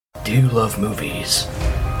Do you love movies?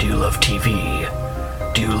 Do you love TV?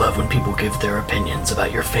 Do you love when people give their opinions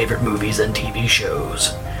about your favorite movies and TV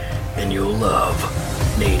shows? Then you'll love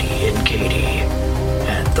Natey and Katy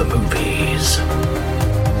at the movies.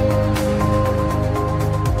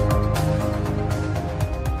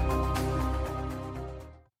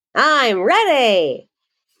 I'm ready!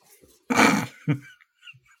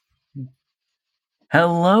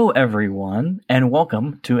 Hello, everyone, and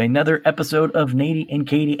welcome to another episode of Natey and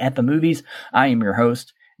Katy at the Movies. I am your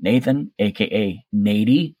host, Nathan, aka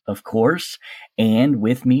Natey, of course, and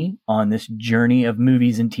with me on this journey of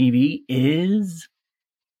movies and TV is...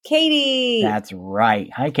 Katy! That's right.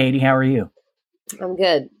 Hi, Katy. How are you? I'm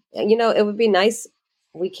good. You know, it would be nice.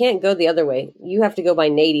 We can't go the other way. You have to go by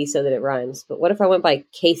Natey so that it rhymes. But what if I went by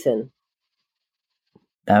Kathan?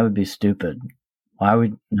 That would be stupid. Why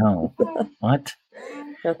would... No. What?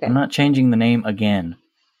 Okay. I'm not changing the name again.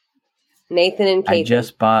 Nathan and Katy. I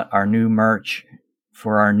just bought our new merch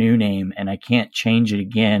for our new name, and I can't change it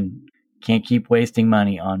again. Can't keep wasting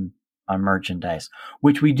money on merchandise,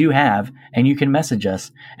 which we do have, and you can message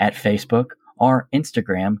us at Facebook or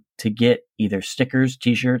Instagram to get either stickers,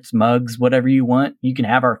 t-shirts, mugs, whatever you want. You can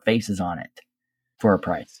have our faces on it for a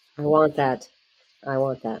price. I want that.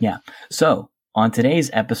 Yeah. So, on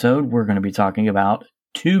today's episode, we're going to be talking about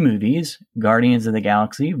two movies, Guardians of the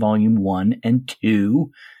Galaxy Volume 1 and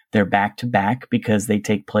 2. They're back-to-back because they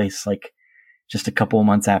take place like just a couple of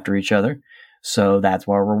months after each other. So that's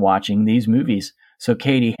why we're watching these movies. So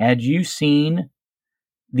Katy, had you seen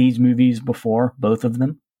these movies before, both of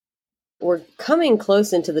them? We're coming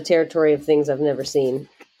close into the territory of things I've never seen.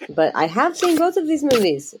 But I have seen both of these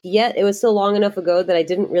movies. Yet it was still long enough ago that I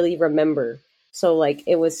didn't really remember. So like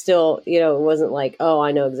it was still, it wasn't like, oh,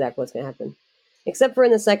 I know exactly what's going to happen. Except for in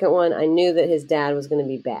the second one, I knew that his dad was going to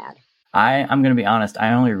be bad. I'm going to be honest.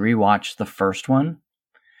 I only rewatched the first one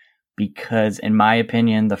because, in my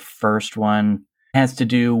opinion, the first one has to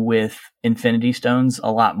do with Infinity Stones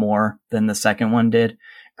a lot more than the second one did.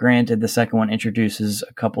 Granted, the second one introduces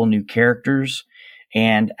a couple new characters,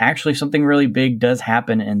 and actually something really big does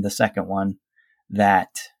happen in the second one that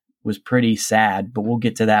was pretty sad, but we'll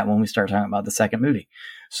get to that when we start talking about the second movie.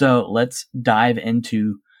 So let's dive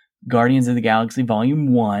into Guardians of the Galaxy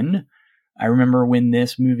Volume 1. I remember when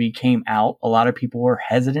this movie came out, a lot of people were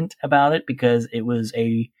hesitant about it because it was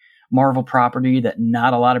a Marvel property that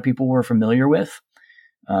not a lot of people were familiar with.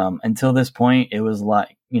 Until this point, it was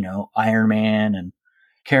like, Iron Man and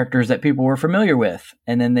characters that people were familiar with.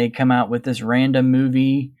 And then they come out with this random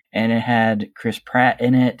movie, and it had Chris Pratt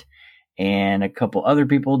in it and a couple other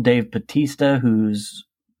people. Dave Bautista, who's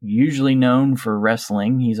usually known for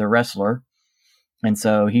wrestling. He's a wrestler. And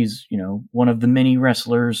so he's, one of the many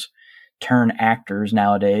wrestlers turn actors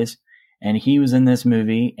nowadays. And he was in this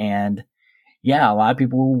movie. And yeah, a lot of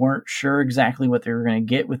people weren't sure exactly what they were going to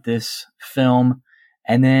get with this film.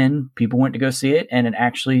 And then people went to go see it, and it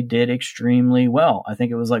actually did extremely well. I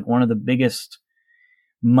think it was like one of the biggest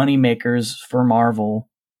money makers for Marvel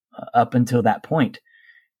up until that point,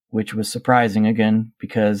 which was surprising again,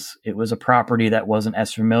 because it was a property that wasn't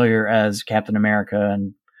as familiar as Captain America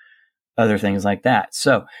and other things like that.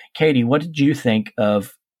 So, Katy, what did you think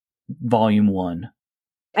of Volume 1?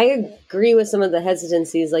 I agree with some of the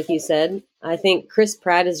hesitancies, like you said. I think Chris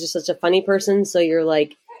Pratt is just such a funny person, so you're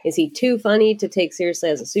like, is he too funny to take seriously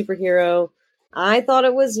as a superhero? I thought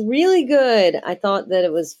it was really good. I thought that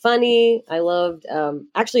it was funny. I loved,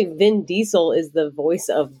 actually, Vin Diesel is the voice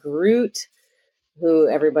of Groot, who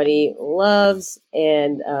everybody loves,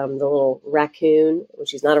 and the little raccoon,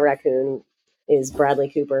 which is not a raccoon, is Bradley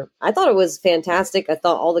Cooper. I thought it was fantastic. I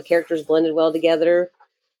thought all the characters blended well together.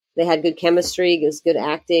 They had good chemistry, it was good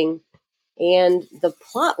acting, and the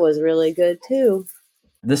plot was really good too.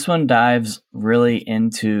 This one dives really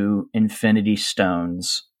into Infinity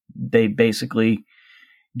Stones. They basically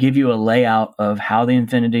give you a layout of how the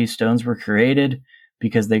Infinity Stones were created,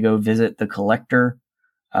 because they go visit the Collector,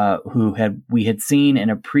 who we had seen in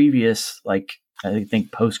a previous, I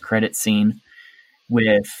think, post-credit scene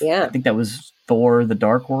with, I think that was Thor: The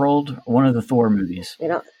Dark World, one of the Thor movies.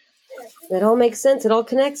 It all makes sense. It all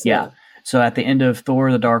connects. Yeah. Now. So at the end of Thor: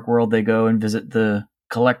 The Dark World, they go and visit the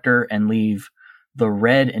Collector and leave the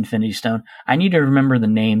red Infinity Stone. I need to remember the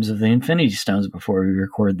names of the Infinity Stones before we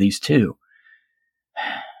record these two.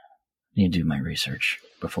 I need to do my research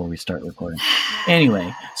before we start recording.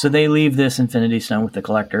 Anyway, so they leave this Infinity Stone with the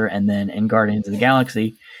Collector, and then in Guardians of the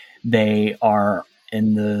Galaxy, they are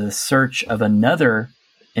in the search of another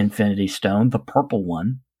Infinity Stone, the purple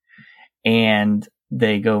one, and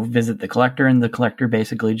they go visit the Collector, and the Collector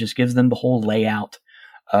basically just gives them the whole layout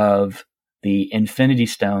of the Infinity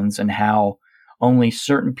Stones and how only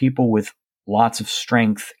certain people with lots of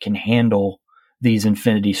strength can handle these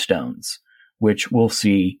Infinity Stones, which we'll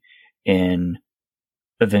see in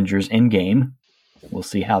Avengers Endgame. We'll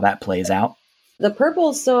see how that plays out. The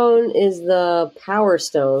purple stone is the Power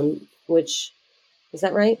Stone, which, is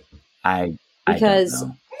that right? Because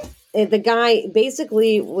the guy,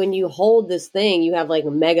 basically, when you hold this thing, you have like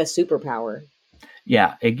a mega superpower.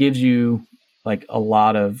 Yeah, it gives you like a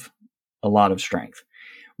lot of strength,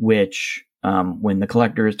 which when the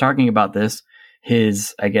Collector is talking about this,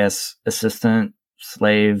 his, I guess, assistant,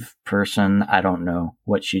 slave person, I don't know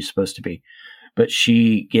what she's supposed to be, but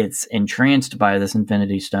she gets entranced by this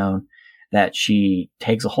Infinity Stone that she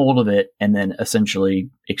takes a hold of it and then essentially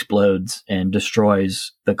explodes and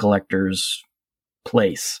destroys the Collector's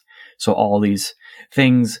place. So all these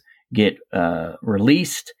things get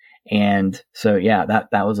released. And so, yeah, that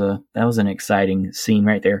was an exciting scene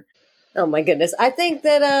right there. Oh my goodness. I think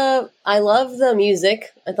that I love the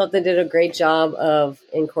music. I thought they did a great job of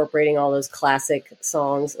incorporating all those classic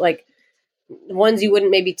songs, like ones you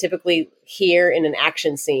wouldn't maybe typically hear in an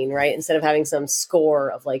action scene, right? Instead of having some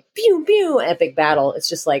score of like pew pew epic battle, it's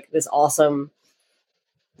just like this awesome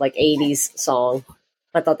like 80s song.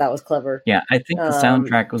 I thought that was clever. Yeah, I think the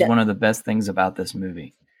soundtrack was one of the best things about this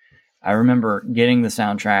movie. I remember getting the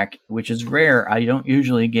soundtrack, which is rare. I don't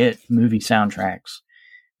usually get movie soundtracks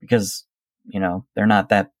because, they're not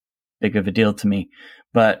that big of a deal to me.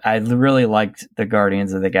 But I really liked the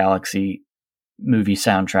Guardians of the Galaxy movie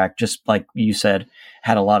soundtrack. Just like you said,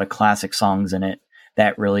 had a lot of classic songs in it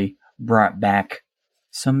that really brought back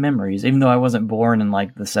some memories, even though I wasn't born in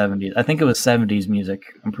like the 70s. I think it was 70s music.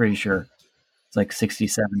 I'm pretty sure. It's like 60,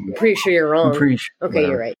 70. I'm pretty sure you're wrong. I'm pretty sure. Okay,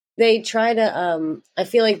 whatever. You're right. They try to, I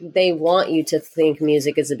feel like they want you to think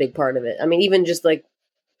music is a big part of it. I mean, even just like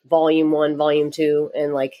Volume 1, Volume 2,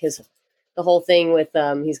 and like the whole thing with,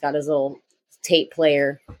 he's got his little tape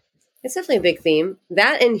player. It's definitely a big theme.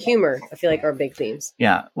 That and humor, I feel like, are big themes.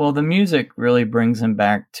 Yeah. Well, the music really brings him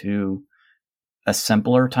back to a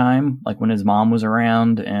simpler time, like when his mom was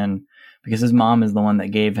around, and because his mom is the one that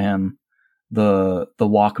gave him the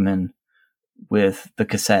Walkman with the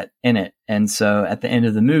cassette in it. And so at the end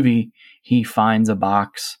of the movie, he finds a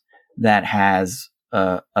box that has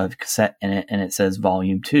a cassette in it, and it says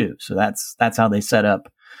Volume 2. So that's how they set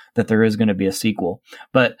up that there is going to be a sequel.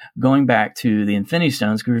 But going back to the Infinity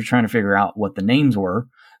Stones, because we were trying to figure out what the names were,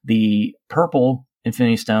 the purple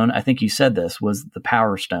Infinity Stone, I think you said this, was the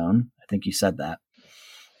Power Stone. I think you said that.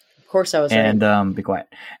 Of course I was right. And be quiet.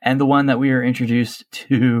 And the one that we were introduced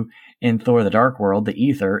to in Thor the Dark World, the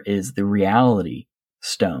Ether, is the Reality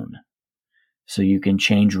Stone. So you can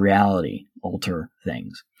change reality, alter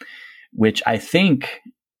things, which I think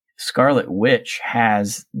Scarlet Witch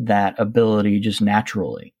has that ability just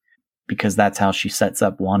naturally, because that's how she sets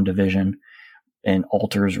up WandaVision and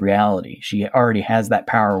alters reality. She already has that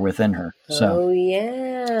power within her. So, oh,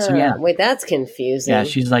 yeah. So, yeah. Wait, that's confusing. Yeah,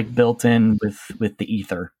 she's like built in with the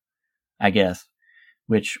ether, I guess,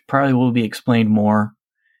 which probably will be explained more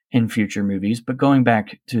in future movies. But going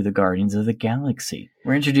back to the Guardians of the Galaxy,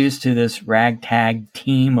 we're introduced to this ragtag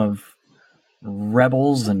team of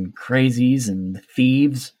rebels and crazies and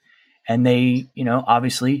thieves. And they,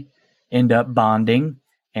 obviously end up bonding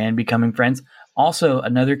and becoming friends. Also,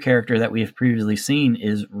 another character that we have previously seen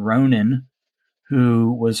is Ronan,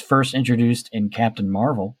 who was first introduced in Captain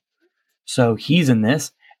Marvel. So he's in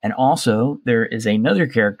this. And also, there is another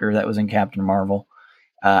character that was in Captain Marvel.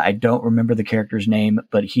 I don't remember the character's name,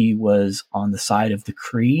 but he was on the side of the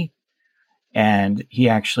Kree. And he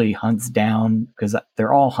actually hunts down, because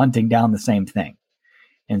they're all hunting down the same thing.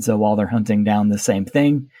 And so while they're hunting down the same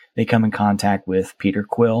thing, they come in contact with Peter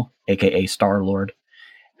Quill, a.k.a. Star-Lord,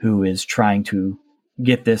 who is trying to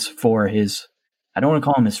get this for his, I don't want to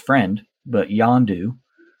call him his friend, but Yondu,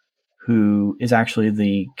 who is actually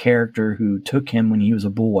the character who took him when he was a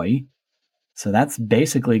boy. So that's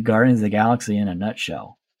basically Guardians of the Galaxy in a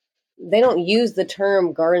nutshell. They don't use the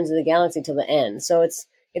term Guardians of the Galaxy till the end. So it's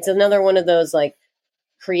another one of those like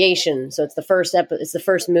creation. So it's the first it's the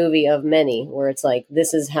first movie of many where it's like,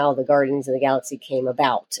 this is how the Guardians of the Galaxy came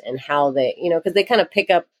about and how they, because they kind of pick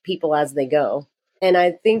up people as they go. And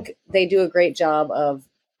I think they do a great job of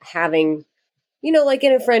having, like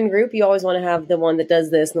in a friend group, you always want to have the one that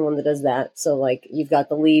does this and the one that does that. So like you've got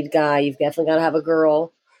the lead guy, you've definitely got to have a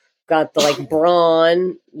girl, got the like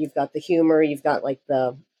brawn, you've got the humor, you've got like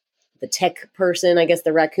the tech person. I guess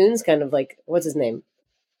the raccoon's kind of like, what's his name?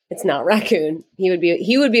 It's not Raccoon. He would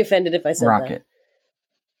be offended if I said Rocket. that.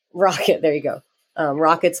 Rocket. There you go.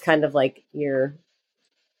 Rocket's kind of like your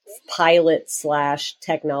pilot /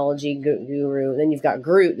 technology guru. Then you've got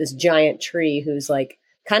Groot, this giant tree who's like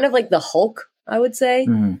kind of like the Hulk I would say.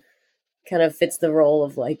 Mm-hmm. Kind of fits the role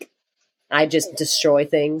of like, I just destroy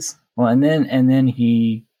things. Well, and then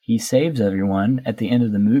he saves everyone at the end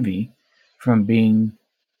of the movie from being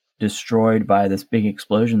destroyed by this big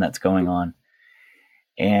explosion that's going on.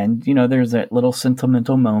 And, there's that little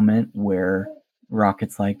sentimental moment where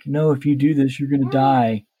Rocket's like, no, if you do this, you're going to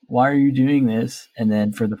die. Why are you doing this? And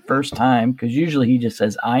then for the first time, because usually he just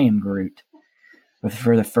says, I am Groot. But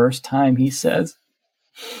for the first time, he says,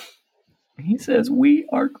 we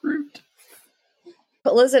are Groot.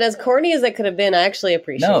 But listen, as corny as that could have been, I actually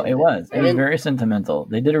appreciate it. No, it was. It was very sentimental.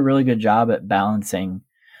 They did a really good job at balancing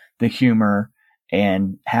the humor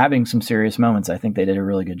and having some serious moments. I think they did a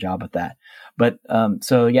really good job with that. But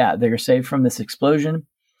they're saved from this explosion,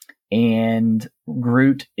 and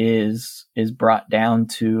Groot is brought down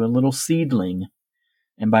to a little seedling.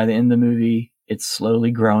 And by the end of the movie, it's slowly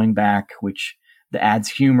growing back, which adds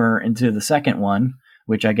humor into the second one,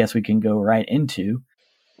 which I guess we can go right into.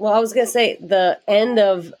 Well, I was going to say the end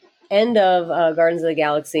of Guardians of the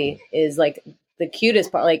Galaxy is like the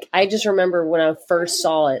cutest part. Like, I just remember when I first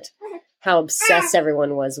saw it, how obsessed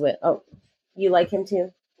everyone was with. Oh, you like him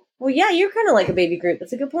too? Well, yeah, you're kind of like a baby Groot.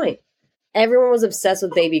 That's a good point. Everyone was obsessed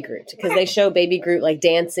with baby Groot because they show baby Groot like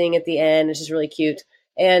dancing at the end. It's just really cute.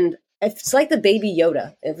 And it's like the baby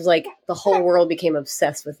Yoda. It was like the whole world became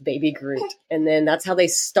obsessed with baby Groot. And then that's how they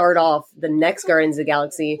start off the next Guardians of the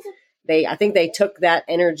Galaxy. I think they took that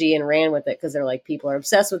energy and ran with it because they're like, people are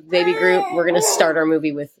obsessed with baby Groot. We're going to start our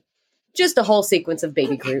movie with just a whole sequence of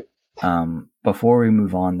baby Groot. Before we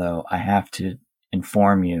move on, though, I have to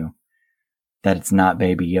inform you that it's not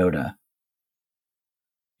Baby Yoda.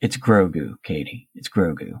 It's Grogu, Katie. It's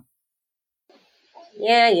Grogu.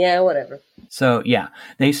 Yeah, whatever. So,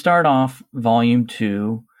 they start off Volume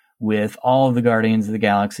 2 with all of the Guardians of the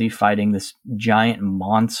Galaxy fighting this giant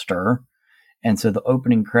monster. And so the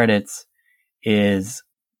opening credits is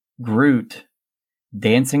Groot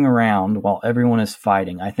dancing around while everyone is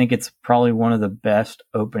fighting. I think it's probably one of the best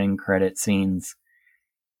opening credit scenes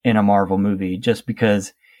in a Marvel movie, just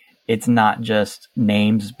because it's not just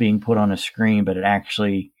names being put on a screen, but it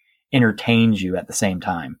actually entertains you at the same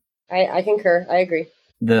time. I concur. I agree.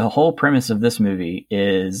 The whole premise of this movie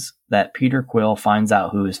is that Peter Quill finds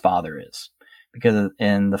out who his father is. Because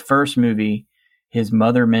in the first movie, his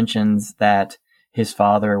mother mentions that his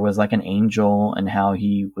father was like an angel and how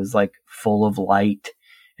he was like full of light.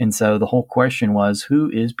 And so the whole question was, who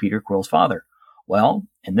is Peter Quill's father? Well,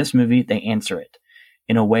 in this movie, they answer it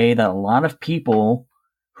in a way that a lot of people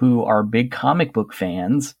who are big comic book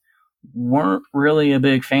fans weren't really a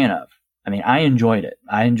big fan of. I mean, I enjoyed it.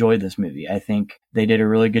 I enjoyed this movie. I think they did a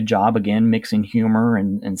really good job, again, mixing humor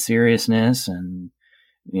and seriousness and,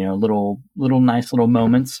 little nice little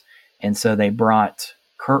moments. And so they brought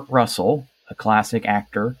Kurt Russell, a classic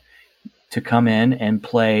actor, to come in and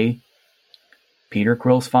play Peter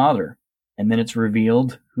Quill's father. And then it's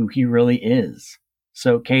revealed who he really is.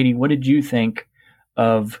 So, Katie, what did you think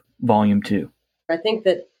of Volume 2? I think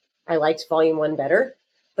that I liked Volume 1 better.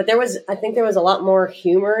 But I think there was a lot more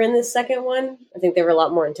humor in this second one. I think they were a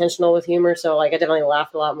lot more intentional with humor. So, I definitely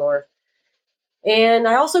laughed a lot more. And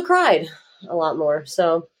I also cried a lot more.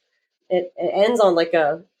 So, it ends on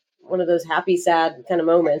one of those happy, sad kind of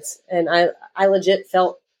moments. And I legit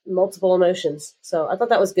felt multiple emotions. So I thought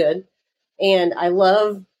that was good. And I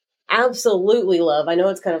absolutely love, I know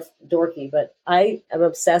it's kind of dorky, but I am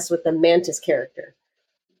obsessed with the Mantis character.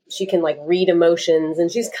 She can read emotions,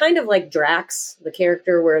 and she's kind of like Drax, the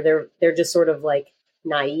character where they're just sort of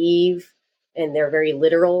naive and they're very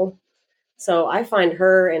literal. So I find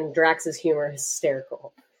her and Drax's humor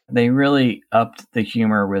hysterical. They really upped the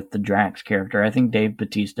humor with the Drax character. I think Dave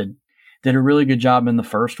Bautista did a really good job in the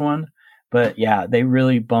first one. But yeah, they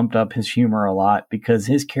really bumped up his humor a lot because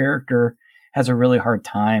his character has a really hard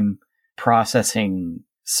time processing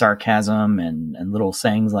sarcasm and little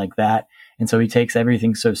sayings like that. And so he takes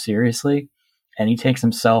everything so seriously, and he takes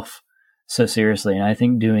himself so seriously. And I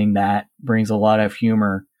think doing that brings a lot of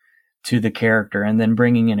humor to the character. And then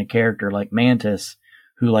bringing in a character like Mantis,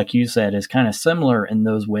 who, like you said, is kind of similar in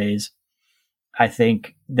those ways. I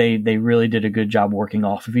think they really did a good job working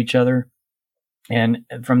off of each other. And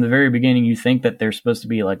from the very beginning, you think that they're supposed to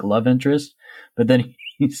be like love interests, but then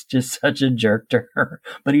he's just such a jerk to her.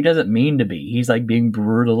 But he doesn't mean to be. He's being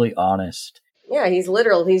brutally honest. Yeah, he's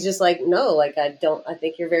literal. He's just no, I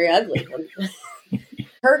think you're very ugly.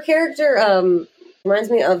 Her character reminds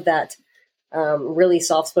me of that really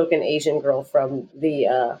soft-spoken Asian girl from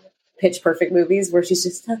the Pitch Perfect movies where she's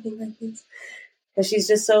just talking like this. Because she's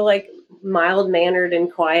just so mild-mannered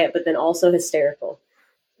and quiet, but then also hysterical.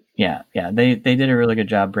 Yeah. They did a really good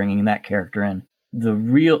job bringing that character in. the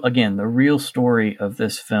real story of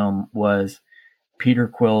this film was Peter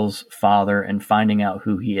Quill's father and finding out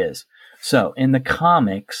who he is. So in the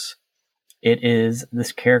comics, it is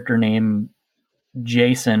this character named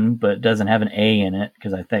Jason, but doesn't have an A in it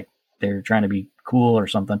because I think they're trying to be cool or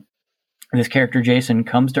something. This character, Jason,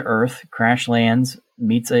 comes to Earth, crash lands,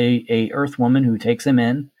 meets a Earth woman who takes him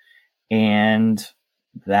in, and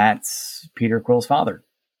that's Peter Quill's father.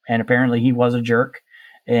 And apparently he was a jerk,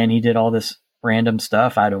 and he did all this random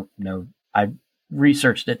stuff. I don't know. I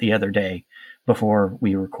researched it the other day before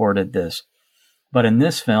we recorded this. But in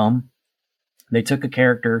this film, they took a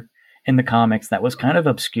character in the comics that was kind of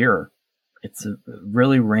obscure. It's a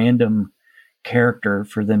really random character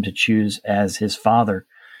for them to choose as his father,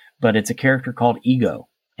 but it's a character called Ego.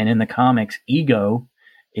 And in the comics, Ego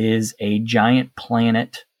is a giant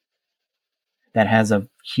planet that has a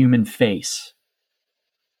human face.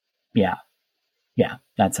 Yeah,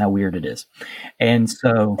 that's how weird it is. And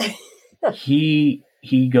so he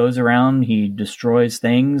goes around, he destroys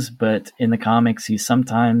things, but in the comics, he's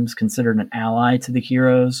sometimes considered an ally to the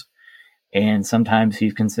heroes, and sometimes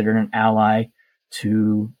he's considered an ally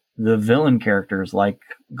to the villain characters like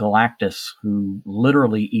Galactus, who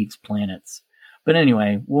literally eats planets. But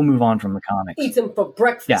anyway, we'll move on from the comics. Eats them for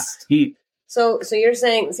breakfast. Yeah. So you're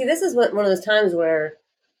saying, see, this is one of those times where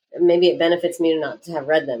maybe it benefits me not to have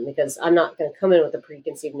read them, because I'm not going to come in with a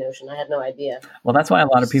preconceived notion. I had no idea. Well, that's why a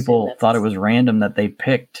lot of people thought it was random that they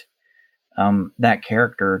picked that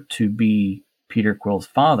character to be Peter Quill's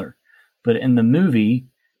father. But in the movie,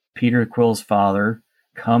 Peter Quill's father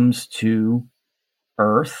comes to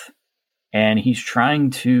Earth, and he's trying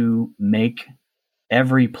to make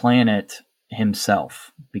every planet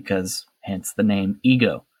himself, because hence the name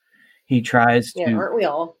Ego. He tries to, aren't we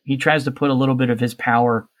all? He tries to put a little bit of his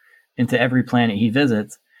power into every planet he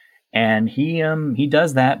visits, and he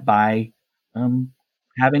does that by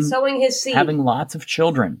sowing his seed, having lots of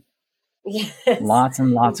children. Yes, lots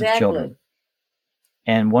and lots of children.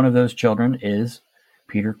 And one of those children is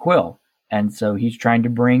Peter Quill. And so he's trying to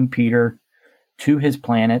bring Peter to his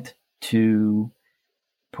planet to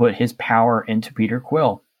put his power into Peter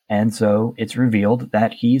Quill. And so it's revealed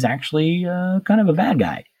that he's actually kind of a bad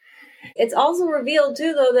guy. It's also revealed,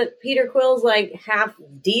 too, though, that Peter Quill's like half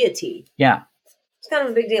deity. Yeah. It's kind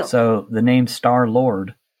of a big deal. So the name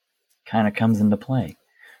Star-Lord kind of comes into play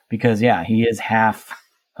because, he is half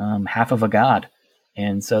of a god.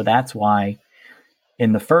 And so that's why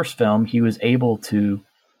in the first film, he was able to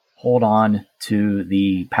hold on to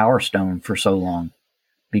the Power Stone for so long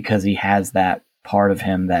because he has that part of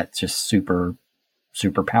him that's just super,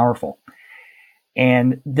 super powerful.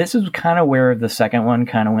 And this is kind of where the second one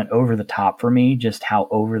kind of went over the top for me, just how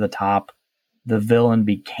over the top the villain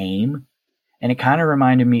became. And it kind of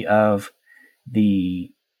reminded me of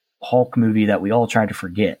the Hulk movie that we all tried to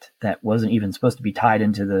forget that wasn't even supposed to be tied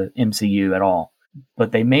into the MCU at all.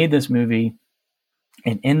 But they made this movie,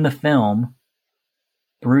 and in the film,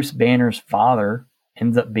 Bruce Banner's father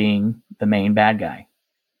ends up being the main bad guy.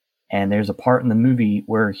 And there's a part in the movie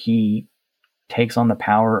where he takes on the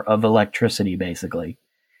power of electricity, basically,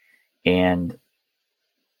 and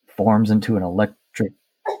forms into an electric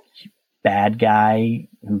bad guy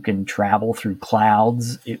who can travel through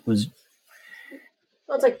clouds. It was...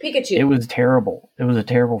 Well, it's like Pikachu. It was terrible. It was a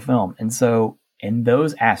terrible film. And so, in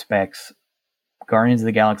those aspects, Guardians of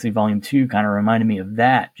the Galaxy Volume 2 kind of reminded me of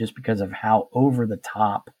that, just because of how over the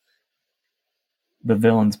top the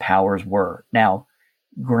villain's powers were. Now,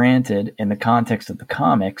 granted, in the context of the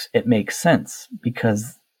comics, it makes sense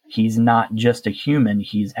because he's not just a human,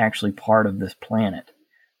 he's actually part of this planet.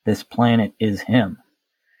 This planet is him.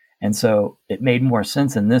 And so it made more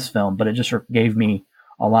sense in this film, but it just gave me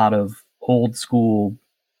a lot of old school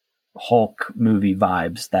Hulk movie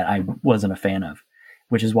vibes that I wasn't a fan of,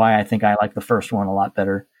 which is why I think I like the first one a lot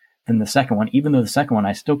better than the second one, even though the second one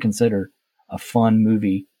I still consider a fun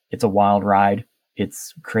movie. It's a wild ride.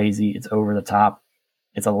 It's crazy. It's over the top.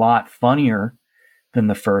 It's a lot funnier than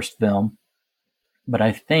the first film. But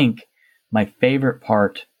I think my favorite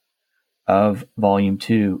part of Volume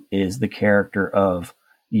 2 is the character of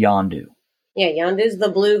Yondu. Yeah, Yondu's the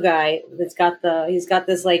blue guy that's he's got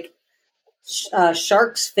this like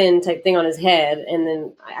shark's fin type thing on his head. And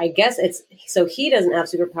then I guess so he doesn't have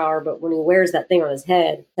superpower, but when he wears that thing on his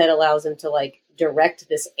head, that allows him to like direct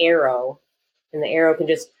this arrow, and the arrow can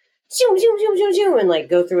just zoom, zoom, zoom, zoom, zoom, and like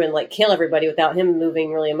go through and like kill everybody without him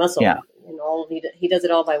moving really a muscle. Yeah. And he does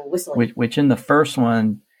it all by whistling. Which in the first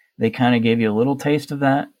one, they kind of gave you a little taste of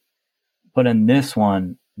that. But in this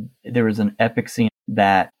one, there was an epic scene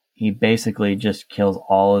that he basically just kills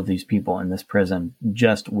all of these people in this prison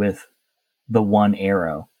just with the one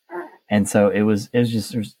arrow. And so it was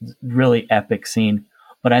just a really epic scene.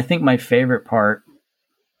 But I think my favorite part,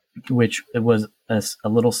 which it was a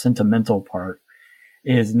little sentimental part,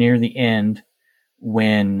 is near the end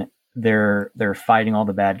when they're fighting all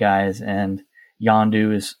the bad guys and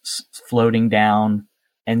Yondu is floating down.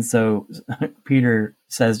 And so Peter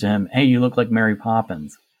says to him, "Hey, you look like Mary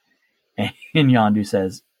Poppins." And Yondu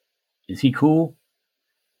says, "Is he cool?"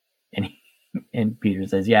 And Peter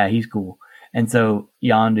says, "Yeah, he's cool." And so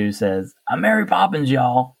Yondu says, "I'm Mary Poppins,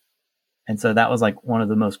 y'all." And so that was like one of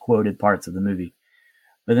the most quoted parts of the movie.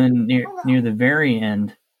 But then near the very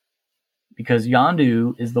end, because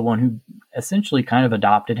Yondu is the one who essentially kind of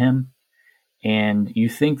adopted him, and you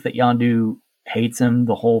think that Yondu hates him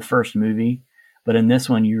the whole first movie, but in this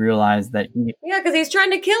one you realize that because he's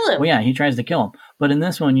trying to kill him. Well, yeah, he tries to kill him. But in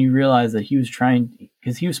this one you realize that he was trying,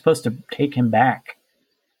 because he was supposed to take him back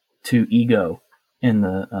to Ego in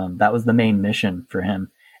the that was the main mission for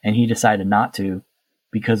him, and he decided not to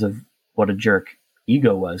because of what a jerk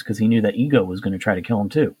Ego was, because he knew that Ego was going to try to kill him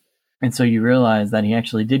too. And so you realize that he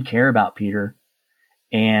actually did care about Peter,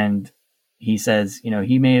 and he says,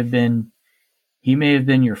 he may have been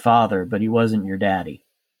your father, but he wasn't your daddy.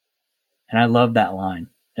 And I love that line.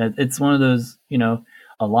 It's one of those,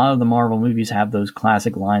 a lot of the Marvel movies have those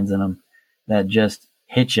classic lines in them that just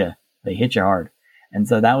hit you. They hit you hard. And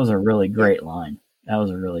so that was a really great line. That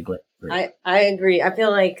was a really great. I agree. I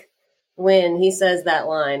feel like when he says that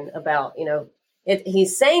line about,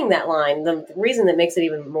 he's saying that line, the reason that makes it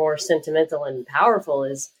even more sentimental and powerful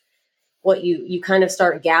is what you kind of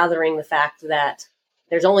start gathering the fact that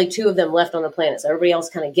there's only two of them left on the planet. So everybody else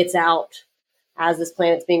kind of gets out as this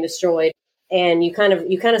planet's being destroyed. And you kind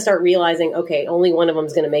of start realizing, okay, only one of them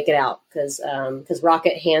is going to make it out because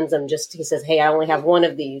Rocket hands him he says, "Hey, I only have one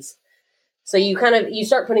of these." So you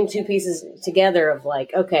start putting two pieces together of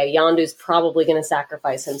like, okay, Yondu's probably going to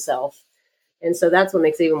sacrifice himself. And so that's what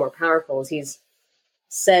makes it even more powerful is he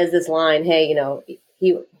says this line, "Hey,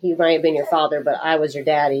 he might have been your father, but I was your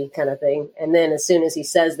daddy," kind of thing. And then as soon as he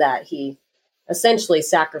says that, he essentially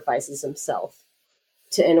sacrifices himself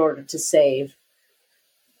in order to save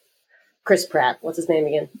Chris Pratt. What's his name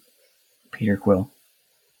again? Peter Quill.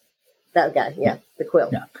 That guy, yeah, the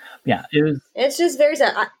Quill. Yeah. It's just very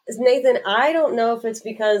sad. Nathan, I don't know if it's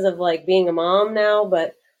because of like being a mom now,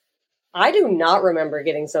 but I do not remember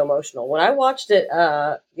getting so emotional. When I watched it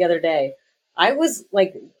the other day, I was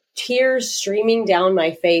like tears streaming down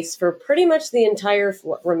my face for pretty much the entire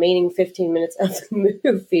remaining 15 minutes of the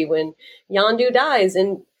movie when Yondu dies.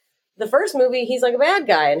 In the first movie, he's like a bad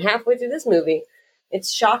guy, and halfway through this movie,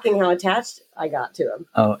 it's shocking how attached I got to him.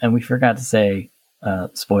 Oh, and we forgot to say,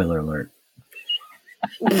 spoiler alert.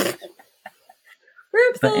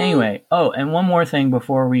 But anyway, and one more thing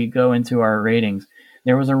before we go into our ratings.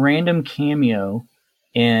 There was a random cameo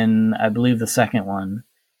in, I believe, the second one,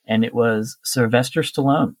 and it was Sylvester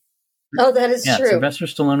Stallone. Oh, that is true. Sylvester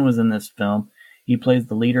Stallone was in this film. He plays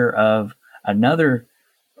the leader of another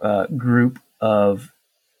group of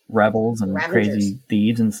rebels and crazy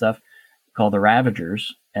thieves and stuff called the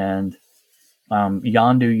Ravagers. And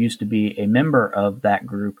Yondu used to be a member of that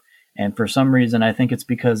group. And for some reason, I think it's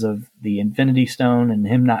because of the Infinity Stone and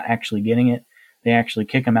him not actually getting it, they actually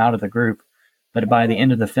kick him out of the group. But by the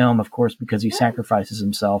end of the film, of course, because he sacrifices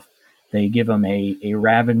himself, they give him a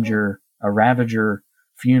Ravager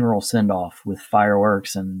funeral send-off with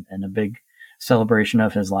fireworks and a big celebration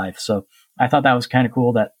of his life. So I thought that was kind of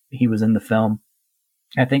cool that he was in the film.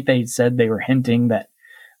 I think they said they were hinting that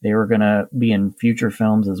they were going to be in future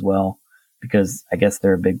films as well, because I guess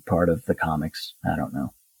they're a big part of the comics. I don't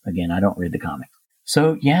know. Again, I don't read the comics.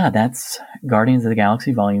 So yeah, that's Guardians of the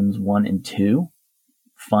Galaxy Volumes 1 and 2.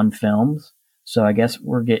 Fun films. So I guess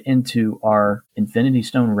we'll get into our Infinity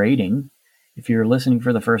Stone rating. If you're listening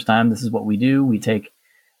for the first time, this is what we do. We take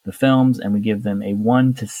the films and we give them a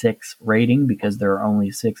 1 to 6 rating because there are only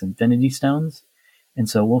 6 Infinity Stones. And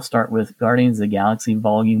so we'll start with Guardians of the Galaxy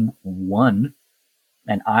Volume 1.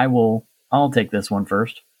 And I'll take this one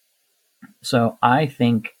first. So I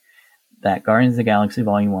think that Guardians of the Galaxy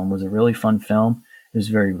Volume 1 was a really fun film. It was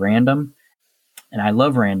very random, and I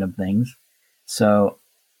love random things. So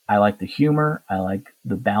I like the humor. I like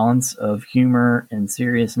the balance of humor and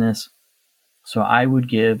seriousness. So I would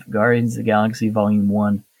give Guardians of the Galaxy Volume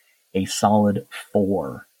 1 a solid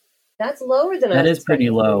 4. That's lower than that is pretty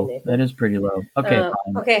low. That is pretty low. Okay,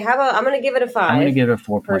 fine. Okay, how about I'm going to give it a 5. I'm going to give it a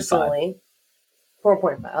 4.5. Personally.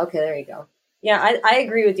 4.5. Okay, there you go. Yeah, I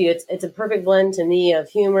agree with you. It's a perfect blend to me of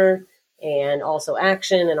humor and also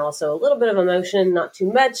action and also a little bit of emotion, not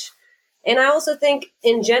too much. And I also think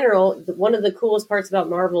in general, one of the coolest parts about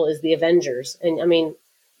Marvel is the Avengers. And I mean,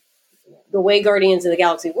 the way Guardians of the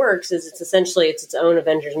Galaxy works is it's essentially its own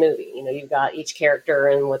Avengers movie. You know, you've got each character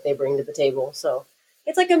and what they bring to the table. So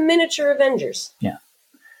it's like a miniature Avengers. Yeah.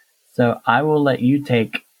 So I will let you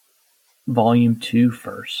take Volume 2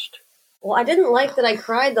 first. Well, I didn't like that I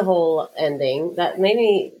cried the whole ending. That made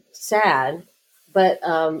me sad. But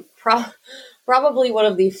probably one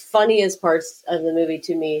of the funniest parts of the movie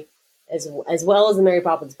to me, as well as the Mary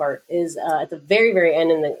Poppins part, is at the very, very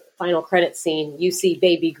end in the final credits scene, you see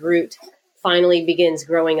baby Groot finally begins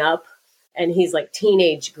growing up, and he's like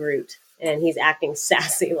teenage Groot, and he's acting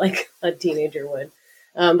sassy like a teenager would.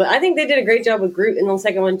 But I think they did a great job with Groot in the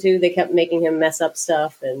second one, too. They kept making him mess up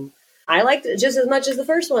stuff, and I liked it just as much as the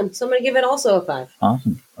first one, so I'm going to give it also a 5.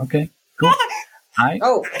 Awesome. Okay, cool.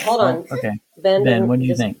 Hold on. Okay. Ben, what did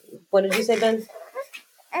you think? What did you say, Ben?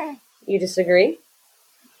 You disagree?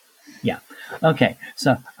 Yeah. Okay.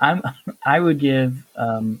 So I would give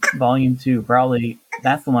Volume 2 probably,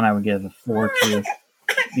 that's the one I would give a 4 to,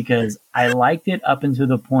 because I liked it up until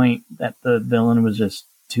the point that the villain was just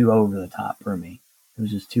too over the top for me. It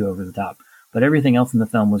was just too over the top. But everything else in the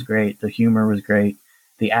film was great. The humor was great.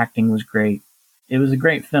 The acting was great. It was a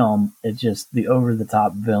great film. It's just the over the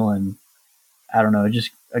top villain. I don't know. It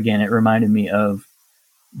just, again, it reminded me of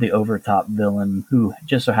the over the top villain who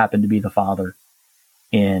just so happened to be the father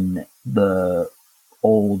in the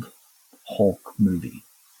old Hulk movie.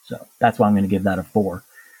 So that's why I'm going to give that a 4.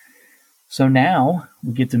 So now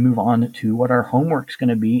we get to move on to what our homework's going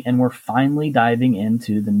to be, and we're finally diving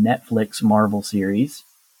into the Netflix Marvel series.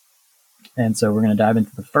 And so we're going to dive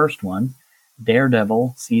into the first one,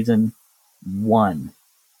 Daredevil Season 1.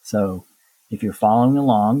 So if you're following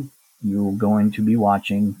along, you're going to be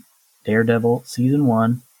watching Daredevil Season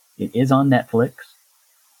 1. It is on Netflix.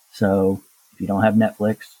 So if you don't have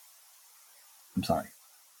Netflix, I'm sorry.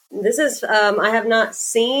 This is, I have not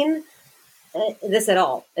seen this at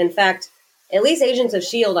all. In fact, at least Agents of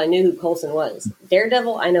S.H.I.E.L.D., I knew who Coulson was.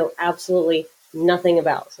 Daredevil, I know absolutely nothing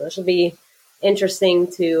about. So this will be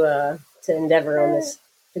interesting to endeavor on this,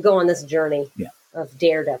 to go on this journey of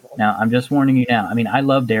Daredevil. Now, I'm just warning you now. I mean, I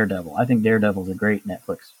love Daredevil. I think Daredevil is a great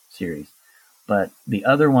Netflix series. But the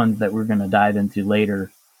other ones that we're going to dive into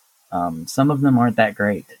later, some of them aren't that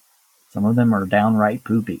great. Some of them are downright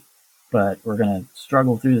poopy. But we're going to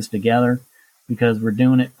struggle through this together because we're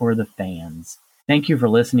doing it for the fans. Thank you for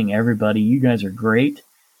listening, everybody. You guys are great.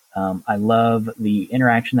 I love the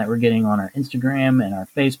interaction that we're getting on our Instagram and our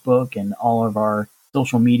Facebook and all of our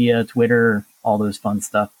social media, Twitter, all those fun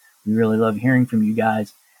stuff. We really love hearing from you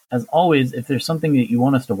guys. As always, if there's something that you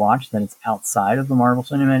want us to watch that is outside of the Marvel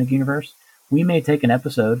Cinematic Universe, we may take an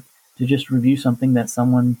episode to just review something that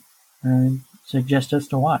someone suggests us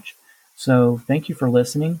to watch. So thank you for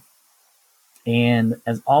listening. And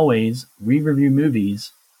as always, we review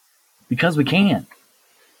movies because we can.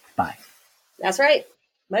 Bye. That's right.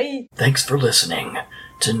 Bye. Thanks for listening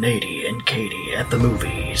to Natey and Katy at the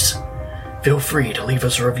Movies. Feel free to leave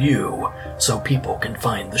us a review so people can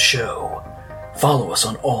find the show. Follow us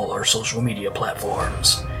on all our social media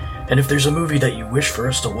platforms. And if there's a movie that you wish for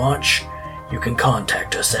us to watch, you can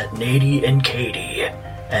contact us at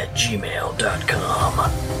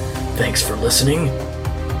nateyandkaty@gmail.com. Thanks for listening,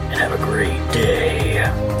 and have a great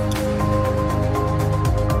day.